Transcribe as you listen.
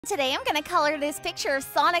Today I'm going to color this picture of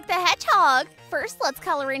Sonic the Hedgehog. First, let's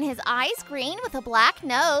color in his eyes green with a black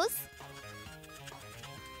nose.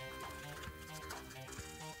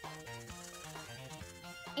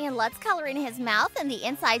 And let's color in his mouth and the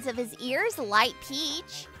insides of his ears light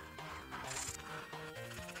peach.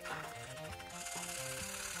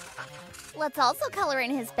 Let's also color in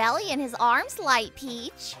his belly and his arms light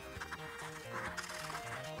peach.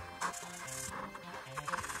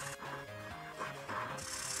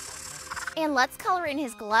 And let's color in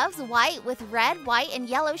his gloves white with red, white, and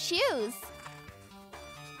yellow shoes.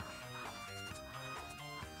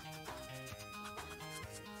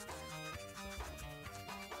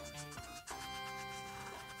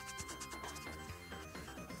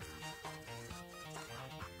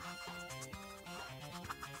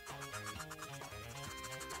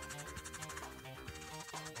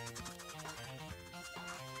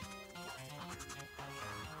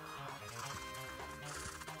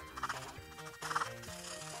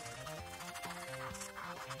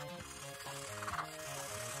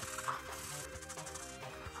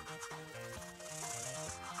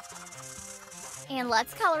 And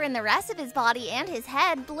let's color in the rest of his body and his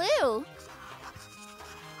head blue.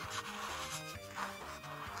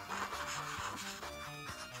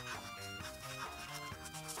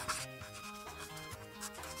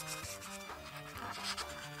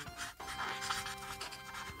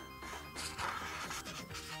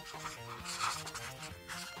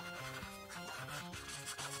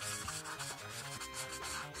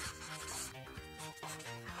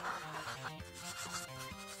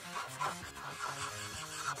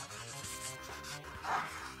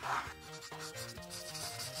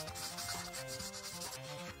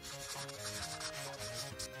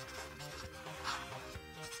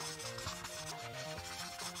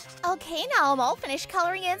 Okay, now I'm all finished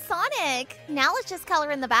coloring in Sonic. Now let's just color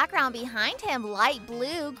in the background behind him light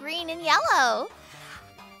blue, green, and yellow.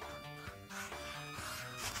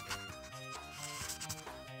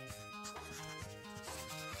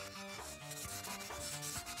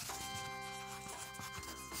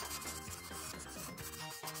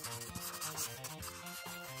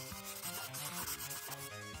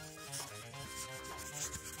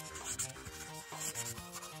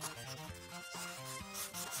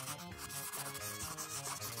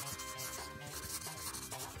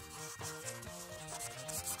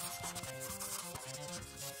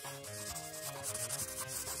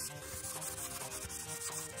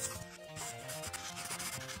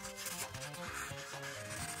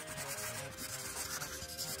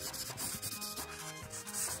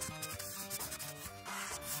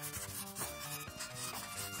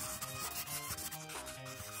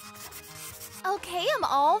 Okay, I'm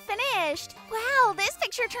all finished. Wow, this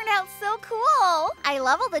picture turned out so cool. I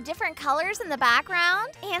love all the different colors in the background,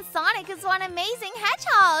 and Sonic is one amazing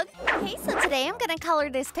hedgehog. Okay, so today I'm gonna color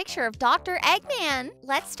this picture of Dr. Eggman.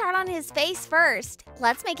 Let's start on his face first.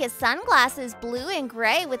 Let's make his sunglasses blue and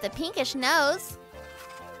gray with a pinkish nose.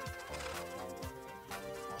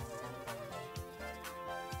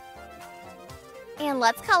 And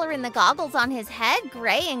let's color in the goggles on his head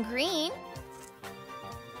gray and green.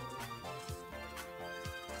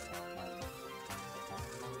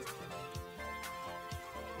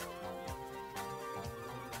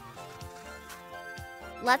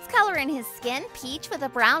 Let's color in his skin peach with a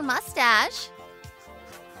brown mustache.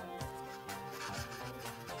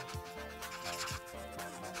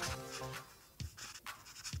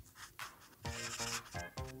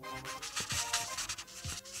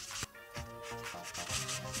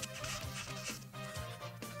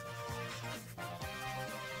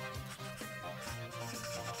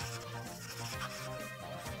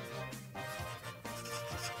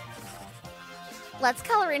 Let's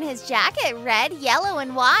color in his jacket red, yellow,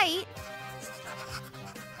 and white.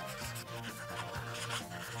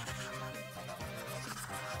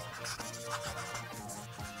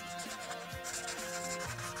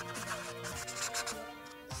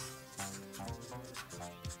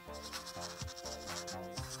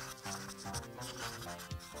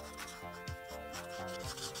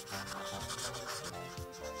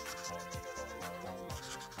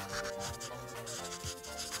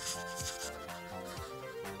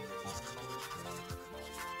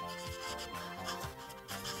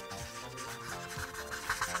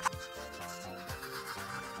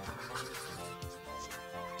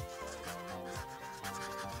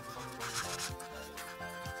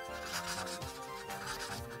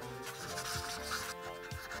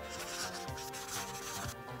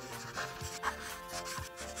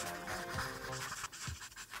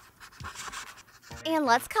 And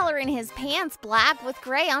let's color in his pants black with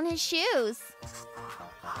gray on his shoes.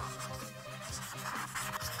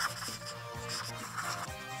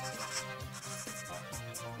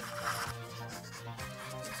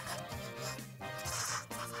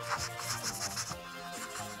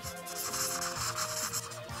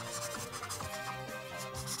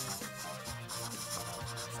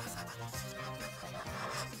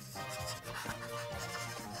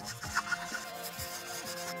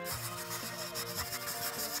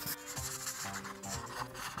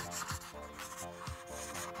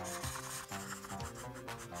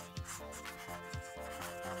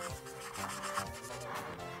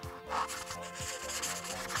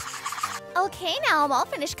 Okay, now I'm all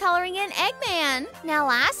finished coloring in Eggman. Now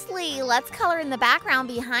lastly, let's color in the background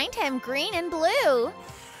behind him green and blue.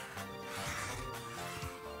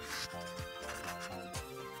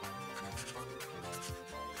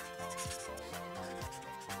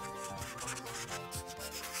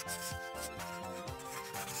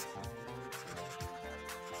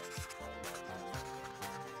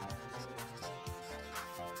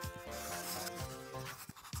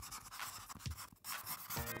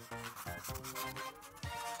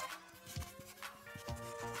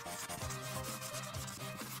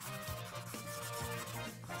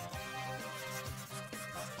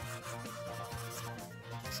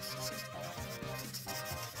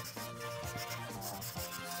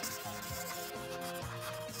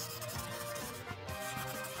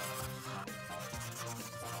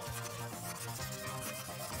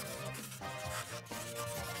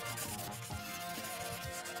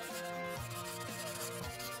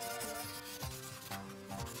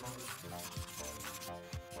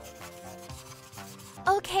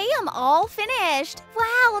 Okay, I'm all finished.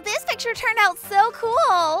 Wow, this picture turned out so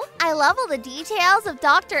cool. I love all the details of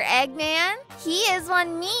Dr. Eggman. He is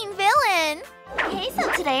one mean villain. Okay,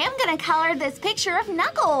 so today I'm gonna color this picture of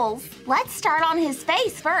Knuckles. Let's start on his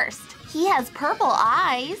face first. He has purple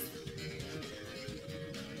eyes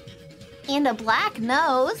and a black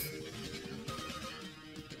nose.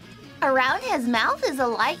 Around his mouth is a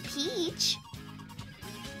light peach.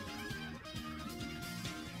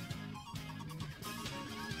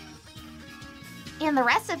 And the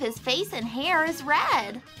rest of his face and hair is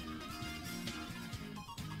red.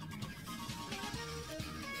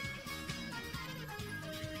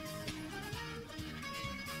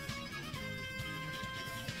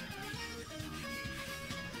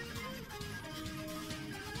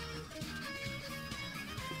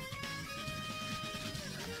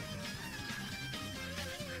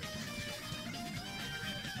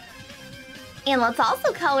 And let's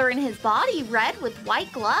also color in his body red with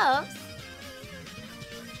white gloves.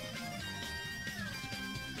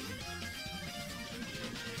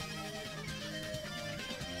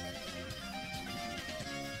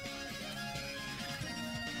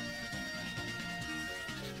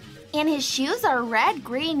 And his shoes are red,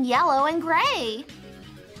 green, yellow, and gray.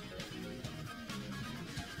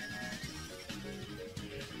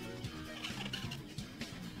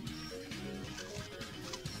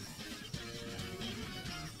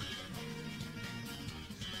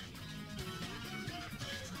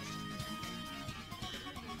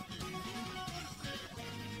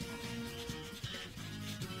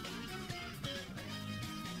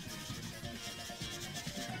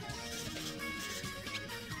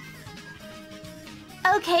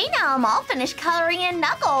 Okay, now I'm all finished coloring in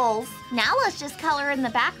Knuckles. Now let's just color in the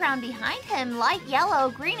background behind him light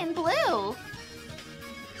yellow, green, and blue.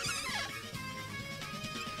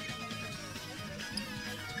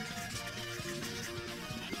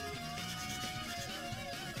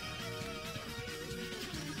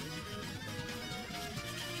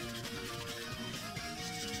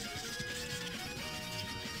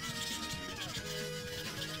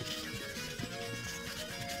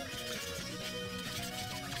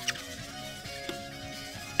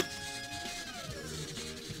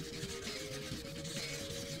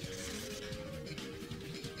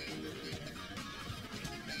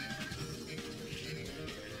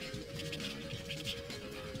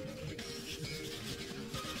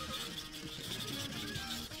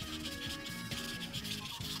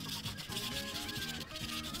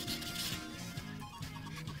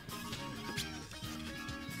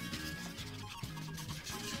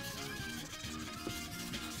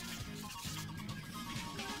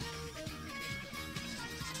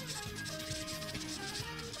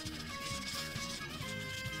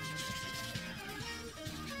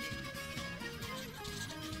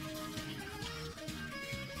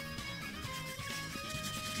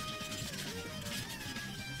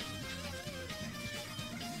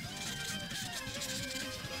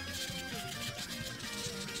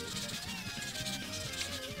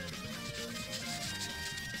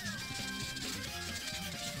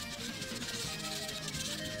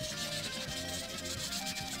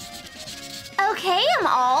 Okay, I'm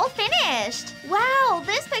all finished. Wow,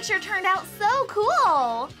 this picture turned out so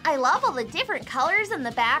cool. I love all the different colors in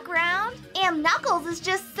the background. And Knuckles is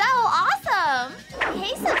just so awesome.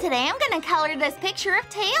 Okay, so today I'm gonna color this picture of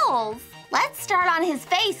Tails. Let's start on his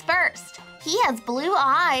face first. He has blue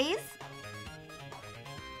eyes.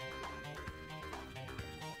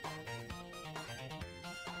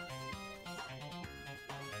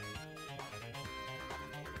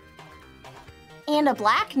 And a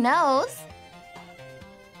black nose.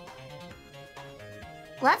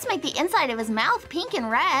 Let's make the inside of his mouth pink and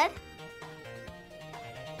red.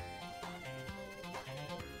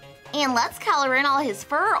 And let's color in all his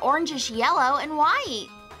fur orangish yellow and white.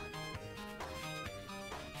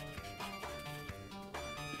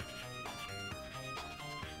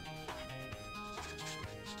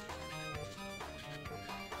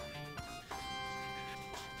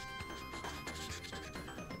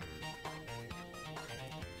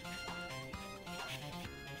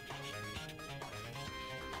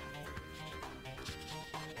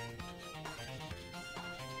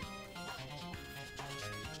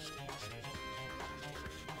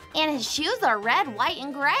 And his shoes are red, white,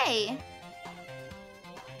 and gray.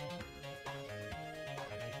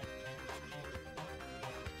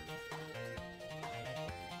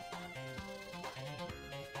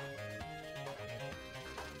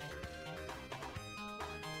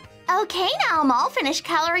 Okay, now I'm all finished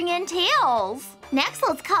coloring in tails. Next,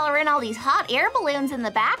 let's color in all these hot air balloons in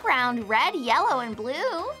the background, red, yellow, and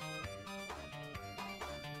blue.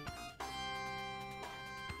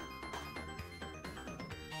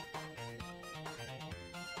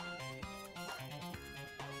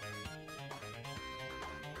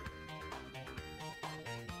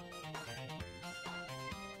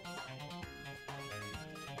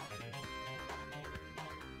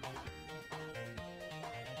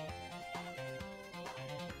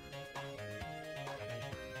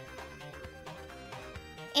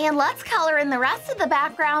 And let's color in the rest of the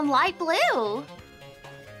background light blue.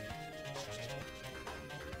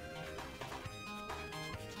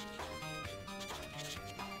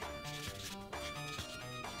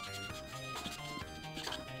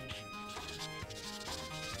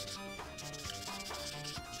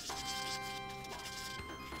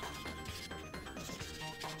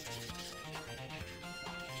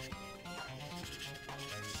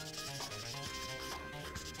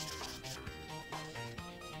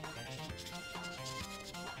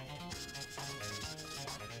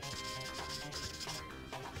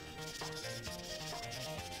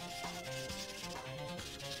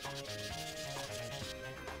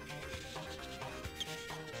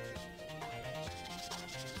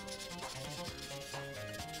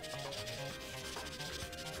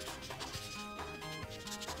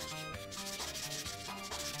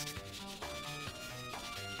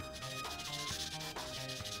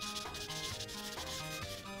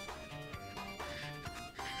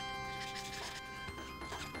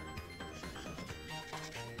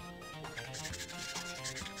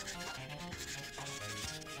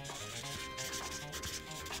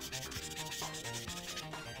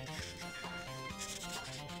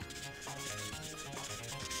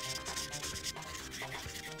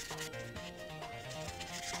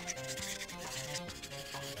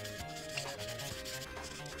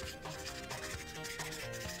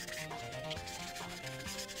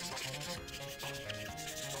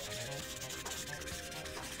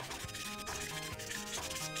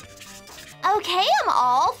 Okay, I'm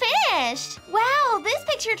all finished! Wow, this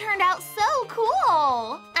picture turned out so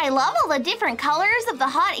cool! I love all the different colors of the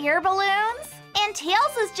hot air balloons, and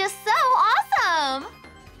Tails is just so awesome!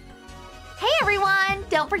 Hey everyone!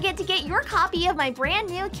 Don't forget to get your copy of my brand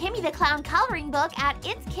new Kimmi the Clown coloring book at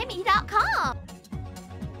itskimmi.com!